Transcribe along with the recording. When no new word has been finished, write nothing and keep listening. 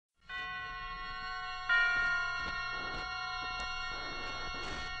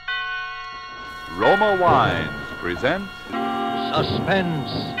Roma Wines presents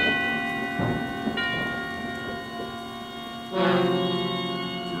Suspense.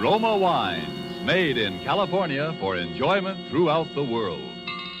 Roma Wines, made in California for enjoyment throughout the world.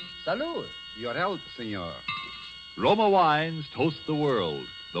 Salud. Your health, senor. Roma Wines toast the world.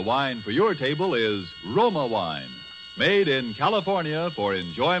 The wine for your table is Roma Wine, made in California for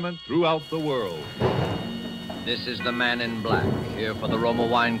enjoyment throughout the world. This is the man in black, here for the Roma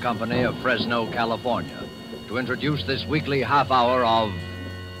Wine Company of Fresno, California, to introduce this weekly half hour of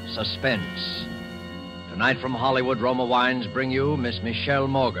Suspense. Tonight from Hollywood, Roma Wines bring you Miss Michelle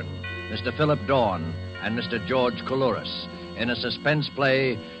Morgan, Mr. Philip Dorn, and Mr. George Coulouris in a suspense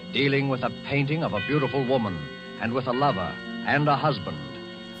play dealing with a painting of a beautiful woman, and with a lover, and a husband,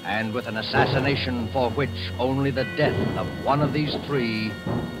 and with an assassination for which only the death of one of these three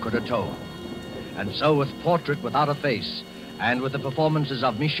could atone. And so with Portrait Without a Face, and with the performances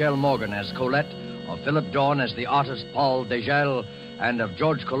of Michelle Morgan as Colette, of Philip Dorn as the artist Paul Degel, and of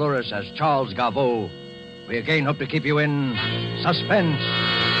George Coulouris as Charles Garveau, we again hope to keep you in suspense.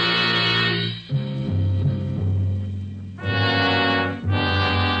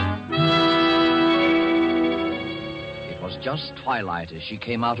 It was just twilight as she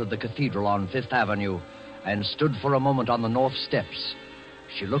came out of the cathedral on Fifth Avenue and stood for a moment on the north steps.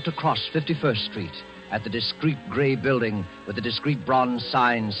 She looked across 51st Street at the discreet gray building with the discreet bronze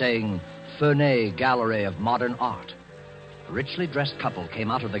sign saying Ferney Gallery of Modern Art. A richly dressed couple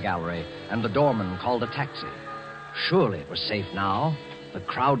came out of the gallery, and the doorman called a taxi. Surely it was safe now. The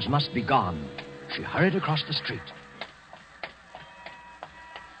crowds must be gone. She hurried across the street.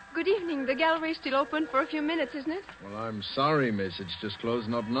 Good evening. The gallery's still open for a few minutes, isn't it? Well, I'm sorry, miss. It's just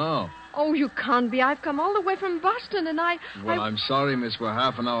closing up now. Oh, you can't be. I've come all the way from Boston, and Well, I'm sorry, miss. We're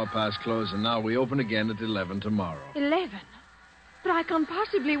half an hour past closing now. We open again at 11 tomorrow. 11? But I can't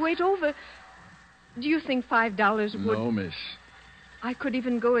possibly wait over. Do you think $5 would... No, miss. I could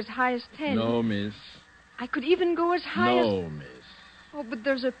even go as high as 10. No, miss. I could even go as high as... No, miss. Oh, but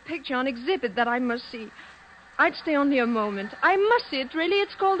there's a picture on exhibit that I must see. I'd stay only a moment. I must see it, really.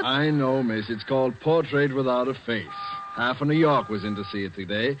 It's called... I know, miss. It's called Portrait Without a Face. Half of New York was in to see it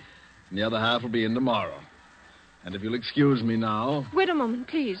today, and the other half will be in tomorrow. And if you'll excuse me now... Wait a moment,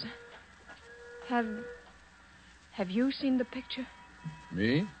 please. Have you seen the picture?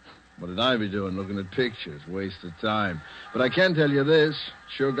 Me? What did I be doing looking at pictures? Waste of time. But I can tell you this.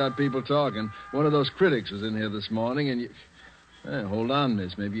 Sure got people talking. One of those critics was in here this morning, and you... hold on,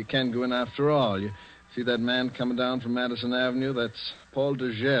 miss. Maybe you can go in after all. You see that man coming down from Madison Avenue? That's Paul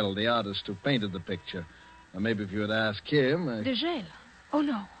Degel, the artist who painted the picture. Now, maybe if you would ask him... Degel? Oh,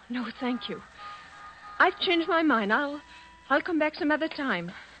 no. No, thank you. I've changed my mind. I'll come back some other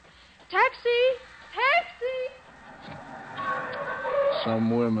time. Taxi! Taxi!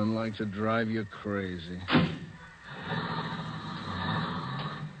 Some women like to drive you crazy.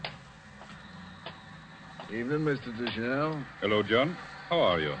 Evening, Mr. Degel. Hello, John. How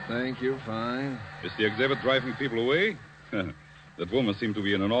are you? Thank you, fine. Is the exhibit driving people away? That woman seemed to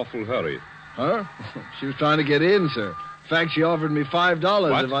be in an awful hurry. Huh? She was trying to get in, sir. In fact, she offered me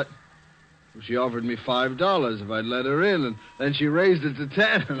 $5 What? She offered me $5 if I'd let her in, and then she raised it to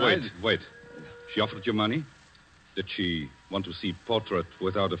 10. And Wait. She offered you money? Did she want to see Portrait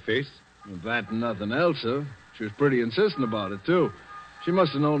Without a Face? That and nothing else, sir. She was pretty insistent about it, too. She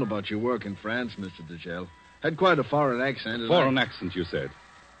must have known about your work in France, Mr. Degel. Had quite a foreign accent. Foreign accent, you said.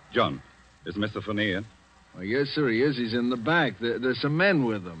 John, is Mr. Ferney in? Well, yes, sir, he is. He's in the back. There's some men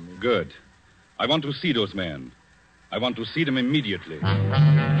with him. Good. I want to see those men. I want to see them immediately.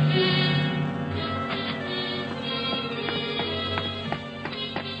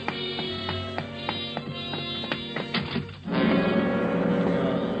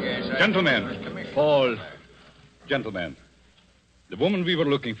 Gentlemen. Paul. Gentlemen, the woman we were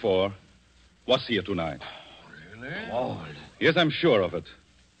looking for was here tonight. Really? Paul. Yes, I'm sure of it.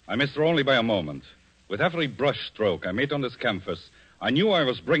 I missed her only by a moment. With every brush stroke I made on this canvas, I knew I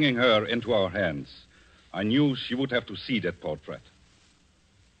was bringing her into our hands. I knew she would have to see that portrait.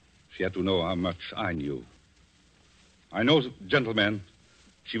 She had to know how much I knew. I know, gentlemen,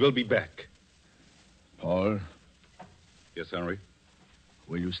 she will be back. Paul, Yes, Henry?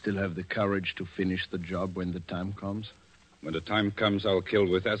 will you still have the courage to finish the job when the time comes? When the time comes, I'll kill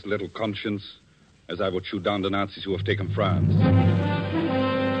with as little conscience as I would shoot down the Nazis who have taken France.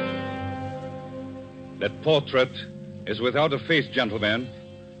 That portrait is without a face, gentlemen,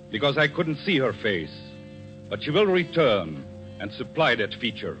 because I couldn't see her face. But she will return and supply that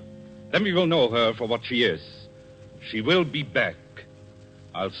feature. Then we will know her for what she is. She will be back.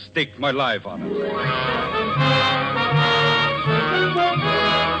 I'll stake my life on it.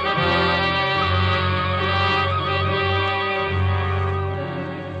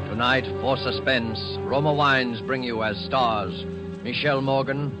 Tonight, for Suspense, Roma Wines bring you as stars Michelle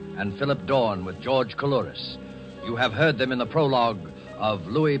Morgan and Philip Dorn with George Coulouris. You have heard them in the prologue of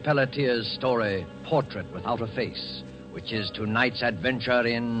Louis Pelletier's story, Portrait Without a Face, which is tonight's adventure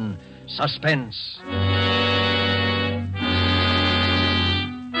in Suspense.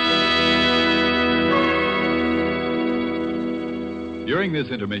 During this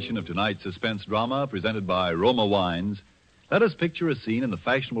intermission of tonight's suspense drama presented by Roma Wines, let us picture a scene in the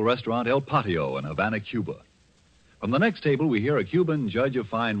fashionable restaurant El Patio in Havana, Cuba. From the next table, we hear a Cuban judge of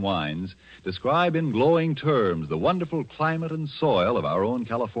fine wines describe in glowing terms the wonderful climate and soil of our own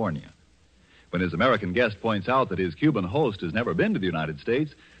California. When his American guest points out that his Cuban host has never been to the United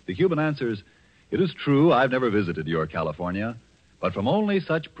States, the Cuban answers, "It is true, I've never visited your California, but from only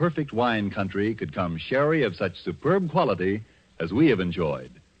such perfect wine country could come sherry of such superb quality as we have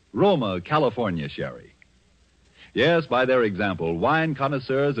enjoyed, Roma California sherry." Yes, by their example, wine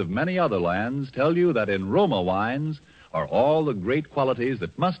connoisseurs of many other lands tell you that in Roma wines are all the great qualities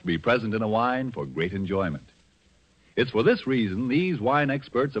that must be present in a wine for great enjoyment. It's for this reason these wine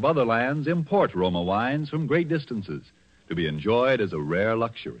experts of other lands import Roma wines from great distances to be enjoyed as a rare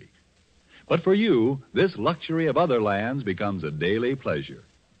luxury. But for you, this luxury of other lands becomes a daily pleasure,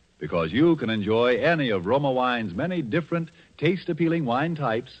 because you can enjoy any of Roma wine's many different, taste-appealing wine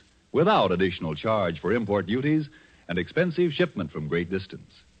types without additional charge for import duties and expensive shipment from great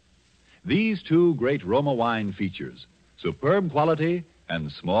distance. These two great Roma wine features, superb quality and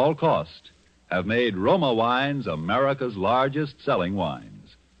small cost, have made Roma wines America's largest selling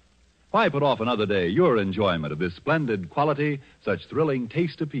wines. Why put off another day your enjoyment of this splendid quality, such thrilling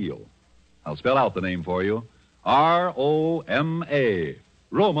taste appeal? I'll spell out the name for you. R-O-M-A,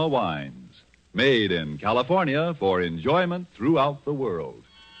 Roma Wines, made in California for enjoyment throughout the world.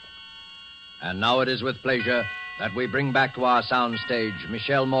 And now it is with pleasure that we bring back to our soundstage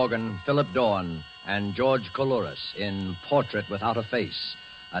Michelle Morgan, Philip Dorn, and George Coulouris in Portrait Without a Face,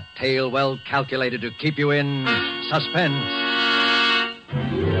 a tale well calculated to keep you in suspense.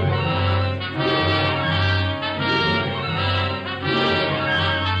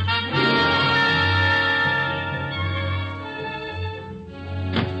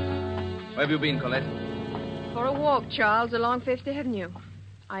 Where have you been, Colette? For a walk, Charles, along Fifth Avenue.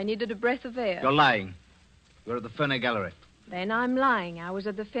 I needed a breath of air. You're lying. You're at the Ferney Gallery. Then I'm lying. I was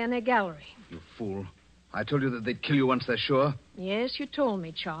at the Ferney Gallery. You fool. I told you that they'd kill you once they're sure. Yes, you told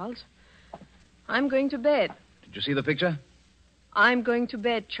me, Charles. I'm going to bed. Did you see the picture? I'm going to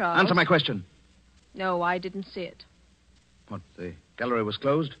bed, Charles. Answer my question. No, I didn't see it. What, the gallery was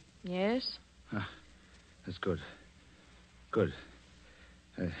closed? Yes? That's good. Good.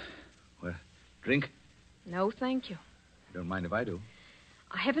 Well, drink? No, thank you. You don't mind if I do.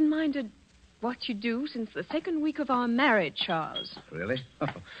 I haven't minded what you do since the second week of our marriage, Charles. Really? Oh,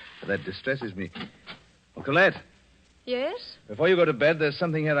 that distresses me. Well, Colette, Yes? before you go to bed, there's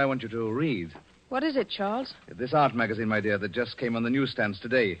something here I want you to read. What is it, Charles? This art magazine, my dear, that just came on the newsstands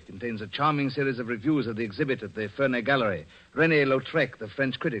today contains a charming series of reviews of the exhibit at the Ferney Gallery. René Lautrec, the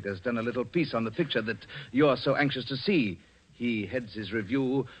French critic, has done a little piece on the picture that you're so anxious to see. He heads his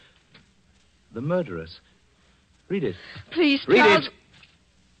review, The Murderess. Read it. Please, Read Charles. it.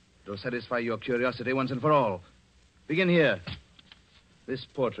 It'll satisfy your curiosity once and for all. Begin here. This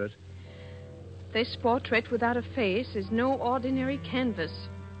portrait. This portrait without a face is no ordinary canvas.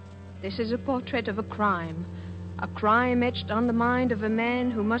 This is a portrait of a crime etched on the mind of a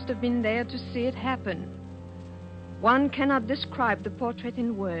man who must have been there to see it happen. One cannot describe the portrait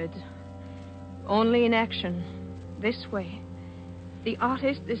in words, only in action. This way. The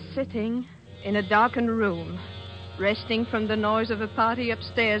artist is sitting in a darkened room, resting from the noise of a party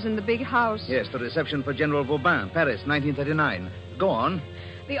upstairs in the big house. Yes, the reception for General Vauban, Paris, 1939. Go on.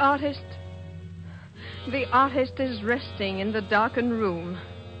 The artist is resting in the darkened room.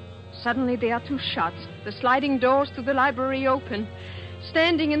 Suddenly there are two shots. The sliding doors to the library open.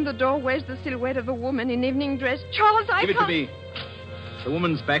 Standing in the doorway is the silhouette of a woman in evening dress. Charles, I Give it can't... to me. The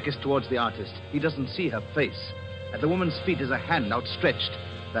woman's back is towards the artist. He doesn't see her face. At the woman's feet is a hand outstretched.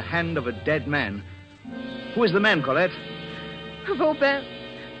 The hand of a dead man. Who is the man, Colette? Vauban.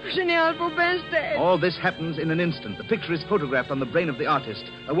 General Vauban's dead. All this happens in an instant. The picture is photographed on the brain of the artist.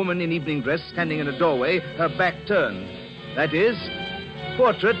 A woman in evening dress standing in a doorway, her back turned. That is,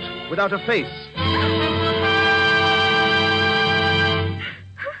 Portrait Without a Face.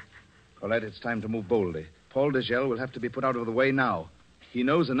 Colette, it's time to move boldly. Paul Degel will have to be put out of the way now. He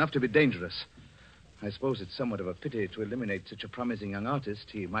knows enough to be dangerous. I suppose it's somewhat of a pity to eliminate such a promising young artist.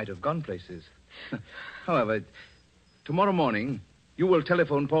 He might have gone places. However, tomorrow morning, you will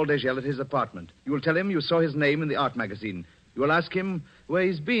telephone Paul Degel at his apartment. You will tell him you saw his name in the art magazine. You will ask him where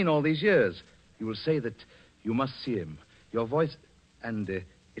he's been all these years. You will say that you must see him. Your voice, and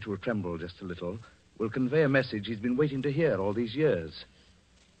it will tremble just a little, will convey a message he's been waiting to hear all these years.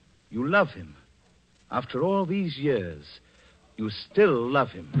 You love him. After all these years, you still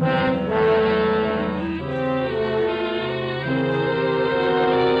love him.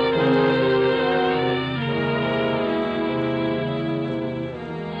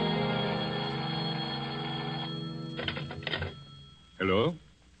 Hello?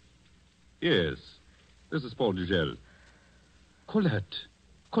 Yes, this is Paul Dugel. Colette.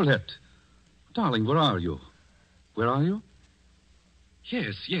 Darling, where are you? Where are you?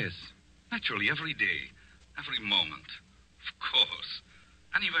 Yes. Naturally, every day, every moment. Of course.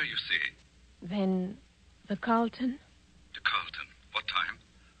 Anywhere you say. Then the Carlton? The Carlton. What time?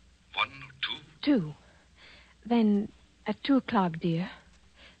 1 or 2? 2. Then at 2 o'clock, dear.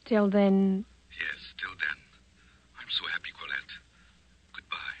 Till then... Yes, till then. I'm so happy, Colette.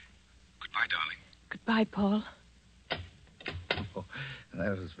 Goodbye. Goodbye, darling. Goodbye, Paul. Oh,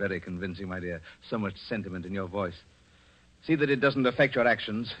 that was very convincing, my dear. So much sentiment in your voice. See that it doesn't affect your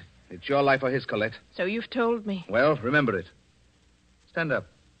actions. It's your life or his, Colette. So you've told me. Well, remember it. Stand up.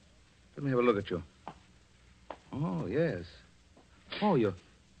 Let me have a look at you. Oh, yes. Oh, you're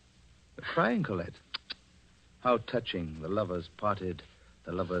crying, Colette. How touching. The lovers parted,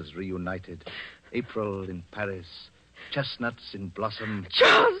 the lovers reunited. April in Paris, chestnuts in blossom.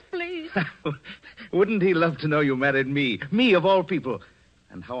 Charles, please. Wouldn't he love to know you married me? Me, of all people.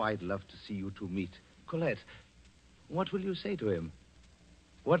 And how I'd love to see you two meet. Colette, what will you say to him?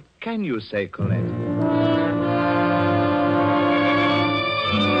 What can you say, Colette?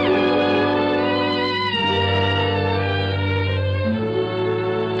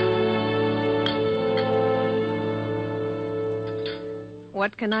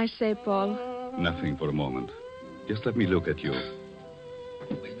 What can I say, Paul? Nothing for a moment. Just let me look at you.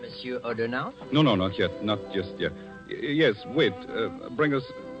 With Monsieur Odenau? No, not yet. Not just yet. Yes, wait. Bring us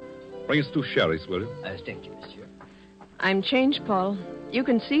 2 sherries, will you? Thank you, monsieur. I'm changed, Paul. You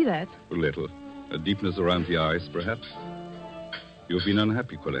can see that. A little. A deepness around the eyes, perhaps. You've been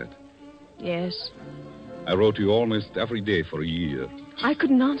unhappy, Colette. Yes. I wrote to you almost every day for a year. I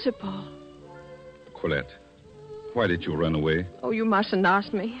couldn't answer, Paul. Colette, why did you run away? Oh, you mustn't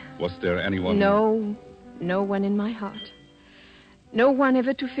ask me. Was there anyone... No one in my heart. No one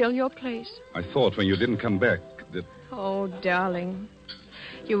ever to fill your place. I thought when you didn't come back that... Oh, darling.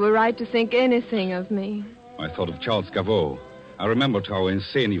 You were right to think anything of me. I thought of Charles Gaveau. I remembered how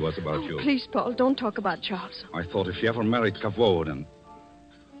insane he was about you. Please, Paul, don't talk about Charles. I thought if you ever married Gaveau, then...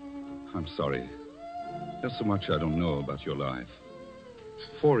 I'm sorry. There's so much I don't know about your life.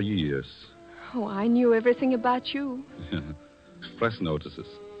 4 years. Oh, I knew everything about you. Press notices.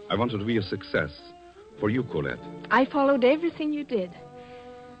 I wanted to be a success. For you, Colette. I followed everything you did.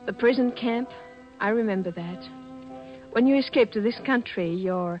 The prison camp, I remember that. When you escaped to this country,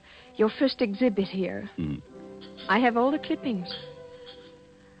 your first exhibit here. I have all the clippings.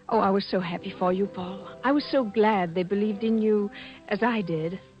 Oh, I was so happy for you, Paul. I was so glad they believed in you as I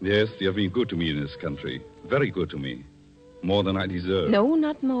did. Yes, they have been good to me in this country. Very good to me. More than I deserve. No,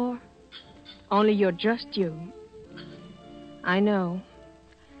 not more. Only you're just you. I know.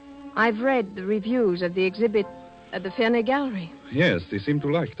 I've read the reviews of the exhibit at the Ferney Gallery. Yes, they seem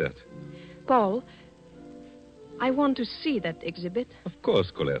to like that. Paul, I want to see that exhibit. Of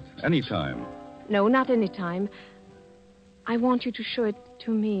course, Colette. Any time. No, not any time. I want you to show it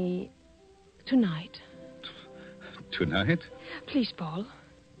to me tonight. Tonight? Please, Paul.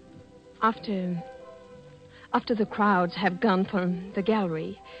 After the crowds have gone from the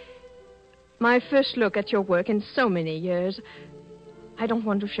gallery, my first look at your work in so many years, I don't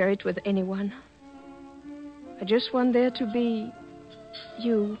want to share it with anyone. I just want there to be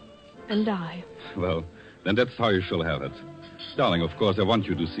you and I. Well, then that's how you shall have it. Darling, of course, I want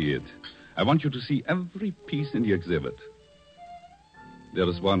you to see it. I want you to see every piece in the exhibit. There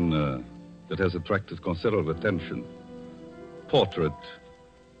is one that has attracted considerable attention. Portrait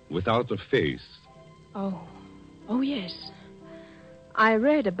without a face. Oh, yes. I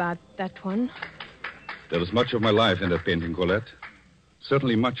read about that one. There is much of my life in that painting, Colette.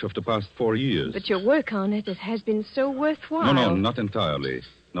 Certainly much of the past 4 years. But your work on it has been so worthwhile. No, not entirely.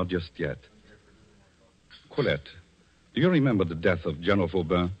 Not just yet. Colette, do you remember the death of General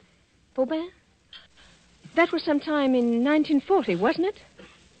Vauban? Vauban? That was sometime in 1940, wasn't it?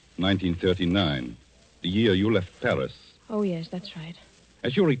 1939, the year you left Paris. Oh, yes, that's right.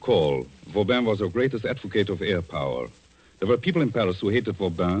 As you recall, Vauban was our greatest advocate of air power. There were people in Paris who hated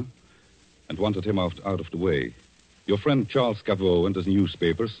Vauban and wanted him out of the way. Your friend Charles Gaveau and his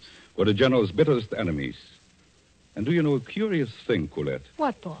newspapers were the general's bitterest enemies. And do you know a curious thing, Colette?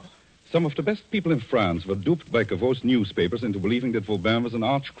 What, Paul? Some of the best people in France were duped by Cavot's newspapers into believing that Vauban was an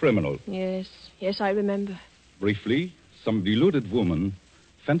arch criminal. Yes, I remember. Briefly, some deluded woman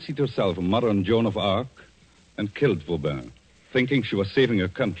fancied herself a modern Joan of Arc and killed Vauban, thinking she was saving her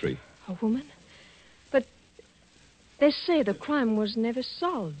country. A woman? But they say the crime was never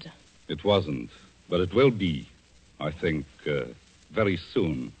solved. It wasn't, but it will be, I think, very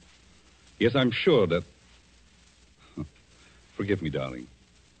soon. Yes, I'm sure that... Forgive me, darling.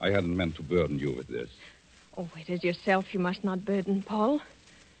 I hadn't meant to burden you with this. Oh, it is yourself you must not burden, Paul.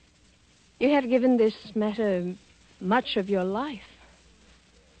 You have given this matter much of your life.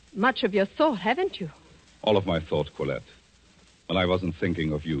 Much of your thought, haven't you? All of my thought, Colette. When I wasn't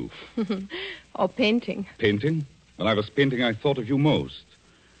thinking of you. Or painting. Painting? When I was painting, I thought of you most.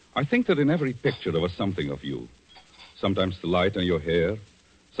 I think that in every picture there was something of you. Sometimes the light in your hair.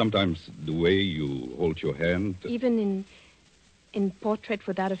 Sometimes the way you hold your hand. Even in Portrait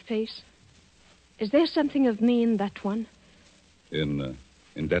Without a Face? Is there something of me in that one? In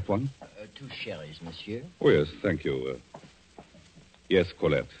that one? 2 sherries, monsieur. Oh, yes, thank you. Yes,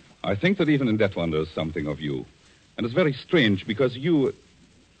 Colette. I think that even in that one there's something of you. And it's very strange because you...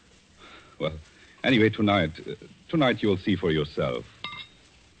 Well, anyway, tonight you'll see for yourself.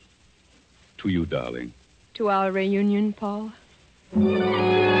 To you, darling. To our reunion, Paul?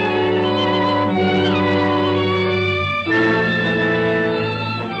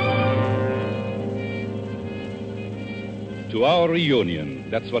 To our reunion.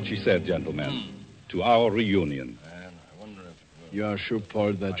 That's what she said, gentlemen. To our reunion. You are sure,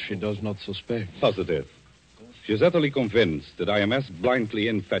 Paul, that she does not suspect? Positive. She is utterly convinced that I am as blindly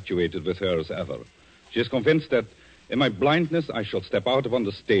infatuated with her as ever. She is convinced that in my blindness I shall step out upon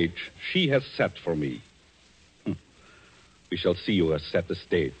the stage she has set for me. We shall see who has set the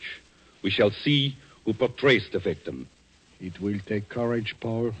stage. We shall see who portrays the victim. It will take courage,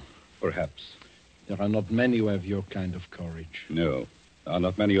 Paul. Perhaps. There are not many who have your kind of courage. No, there are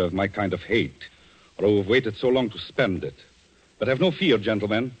not many who have my kind of hate, or who have waited so long to spend it. But have no fear,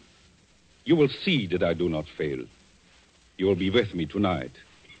 gentlemen. You will see that I do not fail. You will be with me tonight.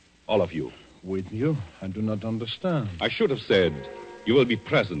 All of you. With you? I do not understand. I should have said you will be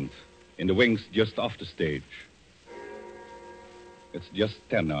present in the wings just off the stage. It's just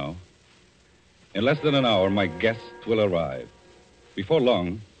 10 now. In less than an hour, my guest will arrive. Before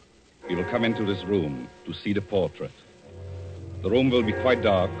long, he will come into this room to see the portrait. The room will be quite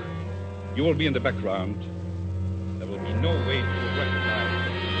dark. You will be in the background. There will be no way to recognize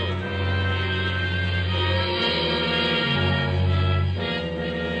the photo.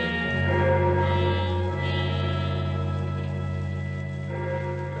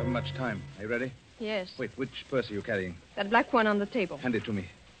 You haven't much time. Are you ready? Yes. Wait, which purse are you carrying? That black one on the table. Hand it to me.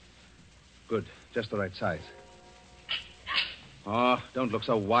 Good. Just the right size. Oh, don't look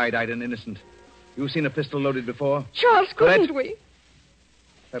so wide-eyed and innocent. You've seen a pistol loaded before? Charles, Colette? couldn't we?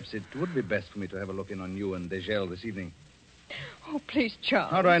 Perhaps it would be best for me to have a look in on you and Degel this evening. Oh, please,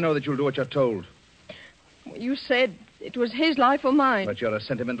 Charles. How do I know that you'll do what you're told? You said it was his life or mine. But you're a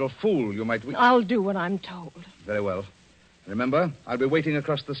sentimental fool. You might... I'll do what I'm told. Very well. Remember, I'll be waiting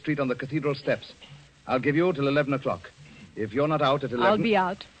across the street on the cathedral steps. I'll give you till 11 o'clock. If you're not out at 11... I'll be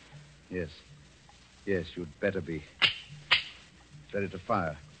out. Yes. Yes, you'd better be. Ready to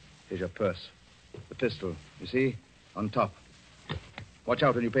fire. Here's your purse. The pistol, you see? On top. Watch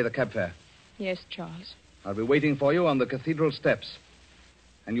out when you pay the cab fare. Yes, Charles. I'll be waiting for you on the cathedral steps.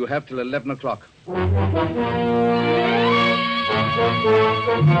 And you have till 11 o'clock.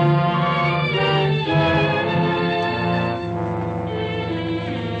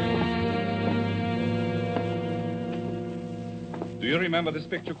 Do you remember this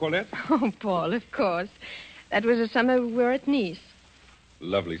picture, Colette? Oh, Paul, of course. That was the summer we were at Nice.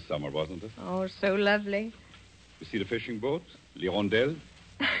 Lovely summer, wasn't it? Oh, so lovely. You see the fishing boat? L'Hirondelle?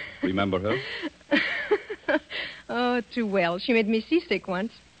 Remember her? Oh, too well. She made me seasick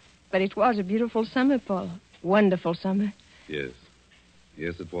once. But it was a beautiful summer, Paul. Wonderful summer. Yes.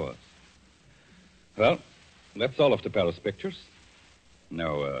 Yes, it was. Well, that's all of the Paris pictures.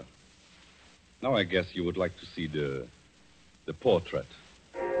 Now I guess you would like to see the portrait.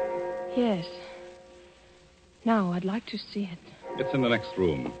 Yes. Now, I'd like to see it. It's in the next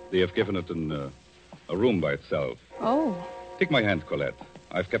room. They have given it a room by itself. Oh. Take my hand, Colette.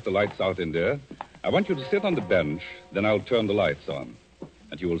 I've kept the lights out in there. I want you to sit on the bench, then I'll turn the lights on.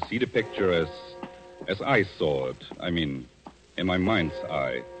 And you will see the picture as I saw it. I mean, in my mind's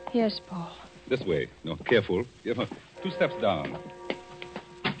eye. Yes, Paul. This way. No, careful. 2 steps down.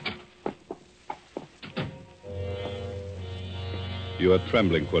 You are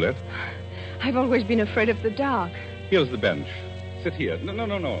trembling, Colette. I've always been afraid of the dark. Here's the bench. Sit here.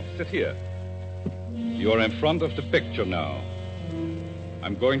 No. Sit here. You're in front of the picture now.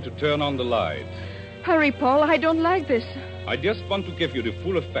 I'm going to turn on the light. Hurry, Paul. I don't like this. I just want to give you the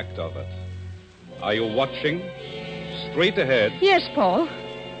full effect of it. Are you watching? Straight ahead. Yes, Paul.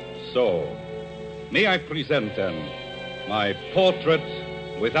 So, may I present then my portrait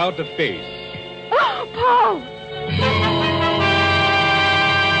without a face? Oh, Paul!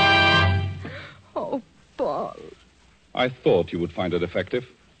 Oh, Paul. I thought you would find it effective.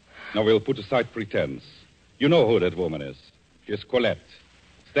 Now we'll put aside pretense. You know who that woman is. She's Colette,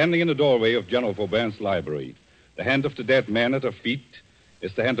 standing in the doorway of General Vauban's library. The hand of the dead man at her feet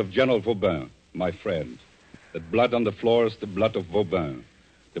is the hand of General Vauban, my friend. That blood on the floor is the blood of Vauban.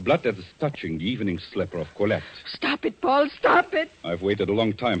 The blood that is touching the evening slipper of Colette. Stop it, Paul. Stop it. I've waited a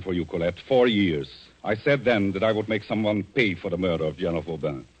long time for you, Colette. 4 years. I said then that I would make someone pay for the murder of General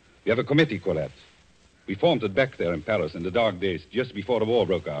Vauban. We have a committee, Colette. We formed it back there in Paris in the dark days, just before the war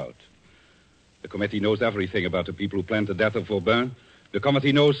broke out. The committee knows everything about the people who planned the death of Vauban. The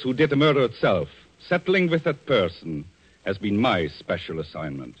committee knows who did the murder itself. Settling with that person has been my special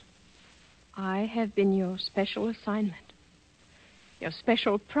assignment. I have been your special assignment. Your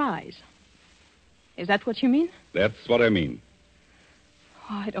special prize. Is that what you mean? That's what I mean.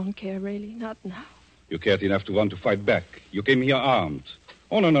 Oh, I don't care, really. Not now. You cared enough to want to fight back. You came here armed.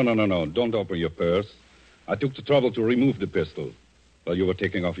 Oh, no. Don't open your purse. I took the trouble to remove the pistol while you were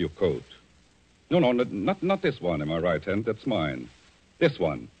taking off your coat. No, not this one in my right hand. That's mine. This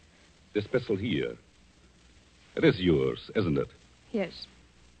one. This pistol here. It is yours, isn't it? Yes.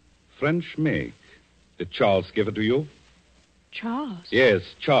 French make. Did Charles give it to you? Charles? Yes,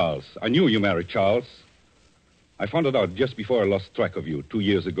 Charles. I knew you married Charles. I found it out just before I lost track of you 2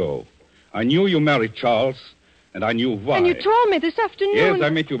 years ago. I knew you married Charles, and I knew why. And you told me this afternoon. Yes, I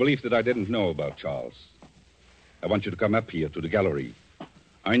made you believe that I didn't know about Charles. I want you to come up here to the gallery.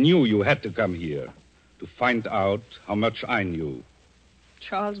 I knew you had to come here to find out how much I knew.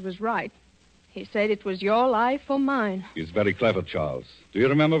 Charles was right. He said it was your life or mine. He's very clever, Charles. Do you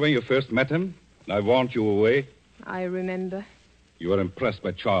remember when you first met him? And I warned you away? I remember. You were impressed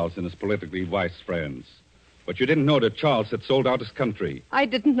by Charles and his politically wise friends. But you didn't know that Charles had sold out his country. I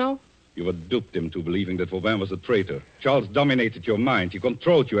didn't know. You had duped him to believing that Vauban was a traitor. Charles dominated your mind. He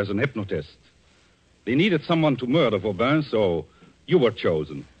controlled you as an hypnotist. They needed someone to murder Vauban, so you were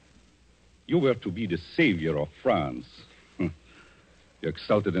chosen. You were to be the savior of France. You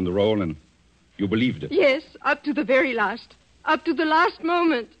exulted in the role, and you believed it. Yes, up to the very last. Up to the last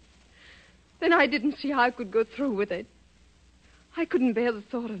moment. Then I didn't see how I could go through with it. I couldn't bear the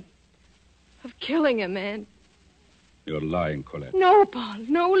thought of killing a man. You're lying, Colette. No, Paul,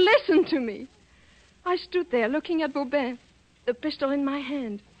 no, listen to me. I stood there looking at Vauban, the pistol in my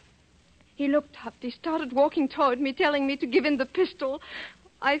hand. He looked up. He started walking toward me, telling me to give him the pistol.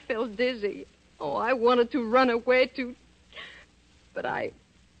 I felt dizzy. Oh, I wanted to run away But I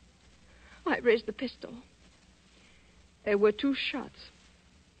raised the pistol. There were 2 shots.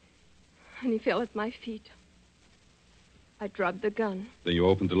 And he fell at my feet. I dropped the gun. Then you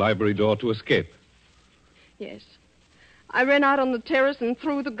opened the library door to escape. Yes. I ran out on the terrace and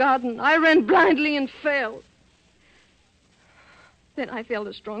through the garden. I ran blindly and fell. Then I felt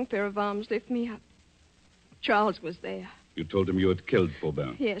a strong pair of arms lift me up. Charles was there. You told him you had killed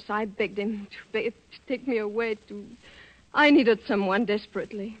Vauban. Yes, I begged him to take me away I needed someone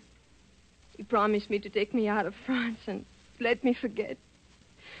desperately. He promised me to take me out of France and let me forget.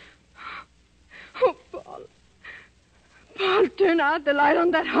 Oh, Paul. Paul, turn out the light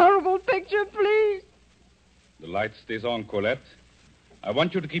on that horrible picture, please. The light stays on, Colette. I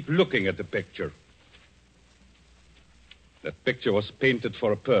want you to keep looking at the picture. That picture was painted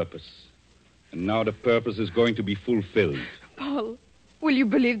for a purpose. And now the purpose is going to be fulfilled. Paul, will you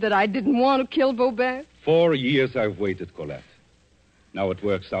believe that I didn't want to kill Vauban? 4 years I've waited, Colette. Now it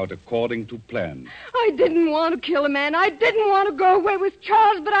works out according to plan. I didn't want to kill a man. I didn't want to go away with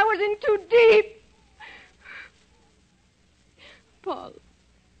Charles, but I was in too deep. Paul,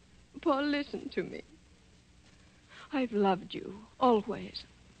 listen to me. I've loved you, always.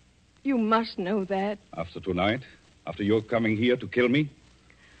 You must know that. After tonight? After you're coming here to kill me?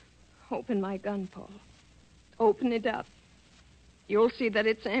 Open my gun, Paul. Open it up. You'll see that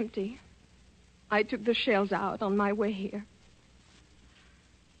it's empty. I took the shells out on my way here.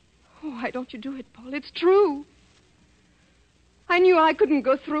 Oh, why don't you do it, Paul? It's true. I knew I couldn't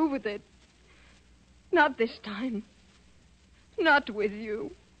go through with it. Not this time. Not with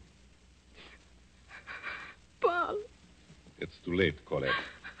you. Paul. It's too late, Colette.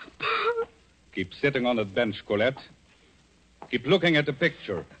 Paul. Keep sitting on that bench, Colette. Keep looking at the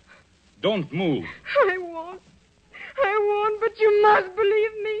picture. Don't move. I won't. But you must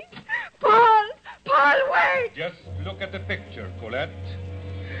believe me. Paul, wait. Just look at the picture, Colette.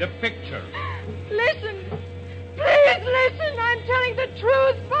 The picture. Listen. Please listen. I'm telling the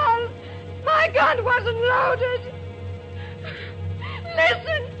truth, Paul. My gun wasn't loaded.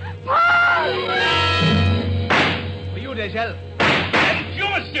 Listen, Paul! For you, Deschelles. It's you,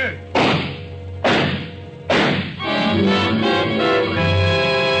 monsieur!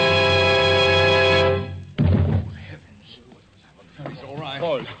 He's all right.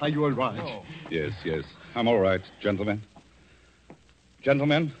 Paul, are you all right? Oh. Yes. I'm all right, gentlemen.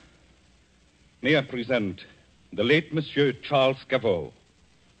 Gentlemen, may I present the late Monsieur Charles Gaveau.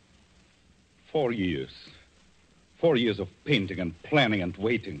 4 years. 4 years of painting and planning and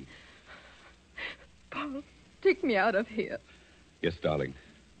waiting. Paul, take me out of here. Yes, darling.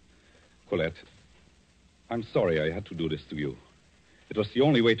 Colette, I'm sorry I had to do this to you. It was the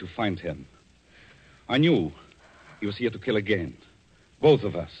only way to find him. I knew he was here to kill again. Both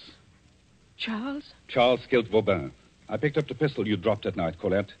of us. Charles? Charles killed Vauban. I picked up the pistol you dropped that night,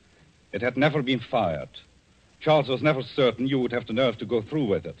 Colette. It had never been fired. Charles was never certain you would have the nerve to go through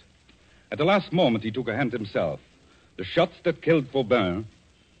with it. At the last moment, he took a hand himself. The shots that killed Vauban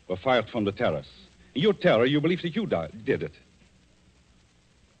were fired from the terrace. In your terror, you believed that you did it.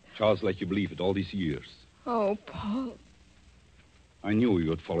 Charles let you believe it all these years. Oh, Paul. I knew he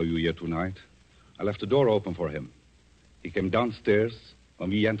would follow you here tonight. I left the door open for him. He came downstairs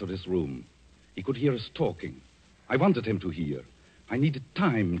when we entered his room. He could hear us talking. I wanted him to hear. I needed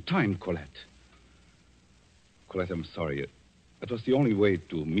time, Colette. Colette, I'm sorry. It was the only way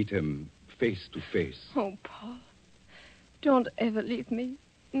to meet him face to face. Oh, Paul. Don't ever leave me.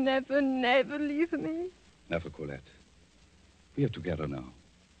 Never leave me. Never, Colette. We are together now.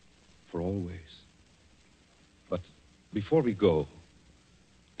 For always. But before we go,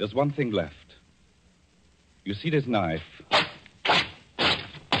 there's one thing left. You see this knife?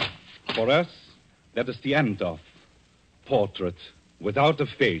 For us, that is the end of Portrait Without a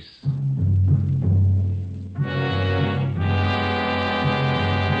Face.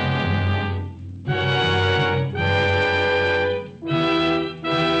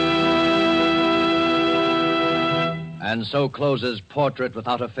 And so closes Portrait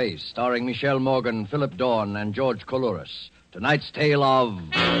Without a Face, starring Michelle Morgan, Philip Dorn, and George Coulouris. Tonight's tale of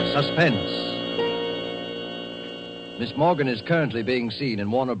Suspense. Miss Morgan is currently being seen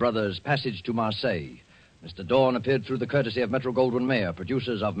in Warner Brothers' Passage to Marseille. Mr. Dorn appeared through the courtesy of Metro-Goldwyn-Mayer,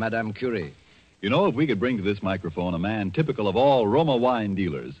 producers of Madame Curie. You know, if we could bring to this microphone a man typical of all Roma wine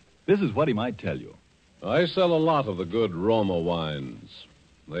dealers, this is what he might tell you. I sell a lot of the good Roma wines.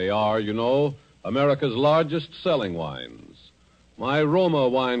 They are, you know, America's largest selling wines. My Roma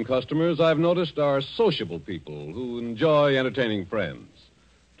wine customers, I've noticed, are sociable people who enjoy entertaining friends.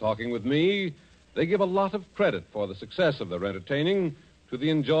 Talking with me, they give a lot of credit for the success of their entertaining to the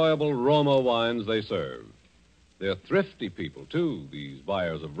enjoyable Roma wines they serve. They're thrifty people, too, these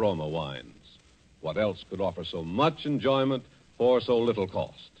buyers of Roma wines. What else could offer so much enjoyment for so little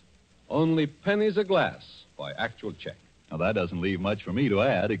cost? Only pennies a glass by actual check. Now, that doesn't leave much for me to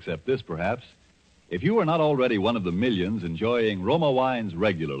add, except this, perhaps. If you are not already one of the millions enjoying Roma wines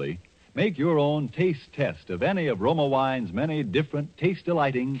regularly, make your own taste test of any of Roma wine's many different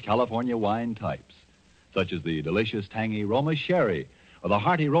taste-delighting California wine types, such as the delicious, tangy Roma Sherry, or the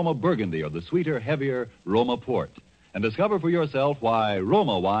hearty Roma Burgundy, or the sweeter, heavier Roma Port. And discover for yourself why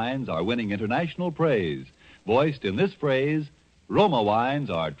Roma wines are winning international praise, voiced in this phrase, Roma wines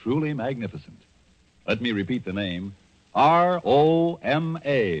are truly magnificent. Let me repeat the name,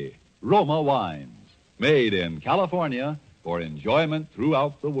 R-O-M-A, Roma wines, made in California for enjoyment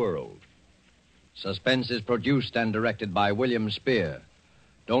throughout the world. Suspense is produced and directed by William Spear.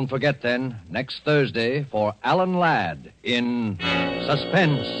 Don't forget, then, next Thursday for Alan Ladd in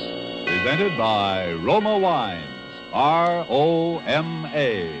Suspense. Presented by Roma Wines,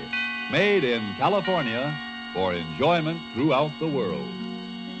 R-O-M-A, made in California for enjoyment throughout the world.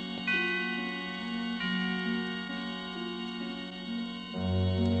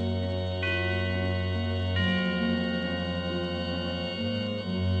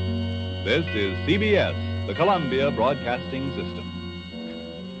 This is CBS, the Columbia Broadcasting System.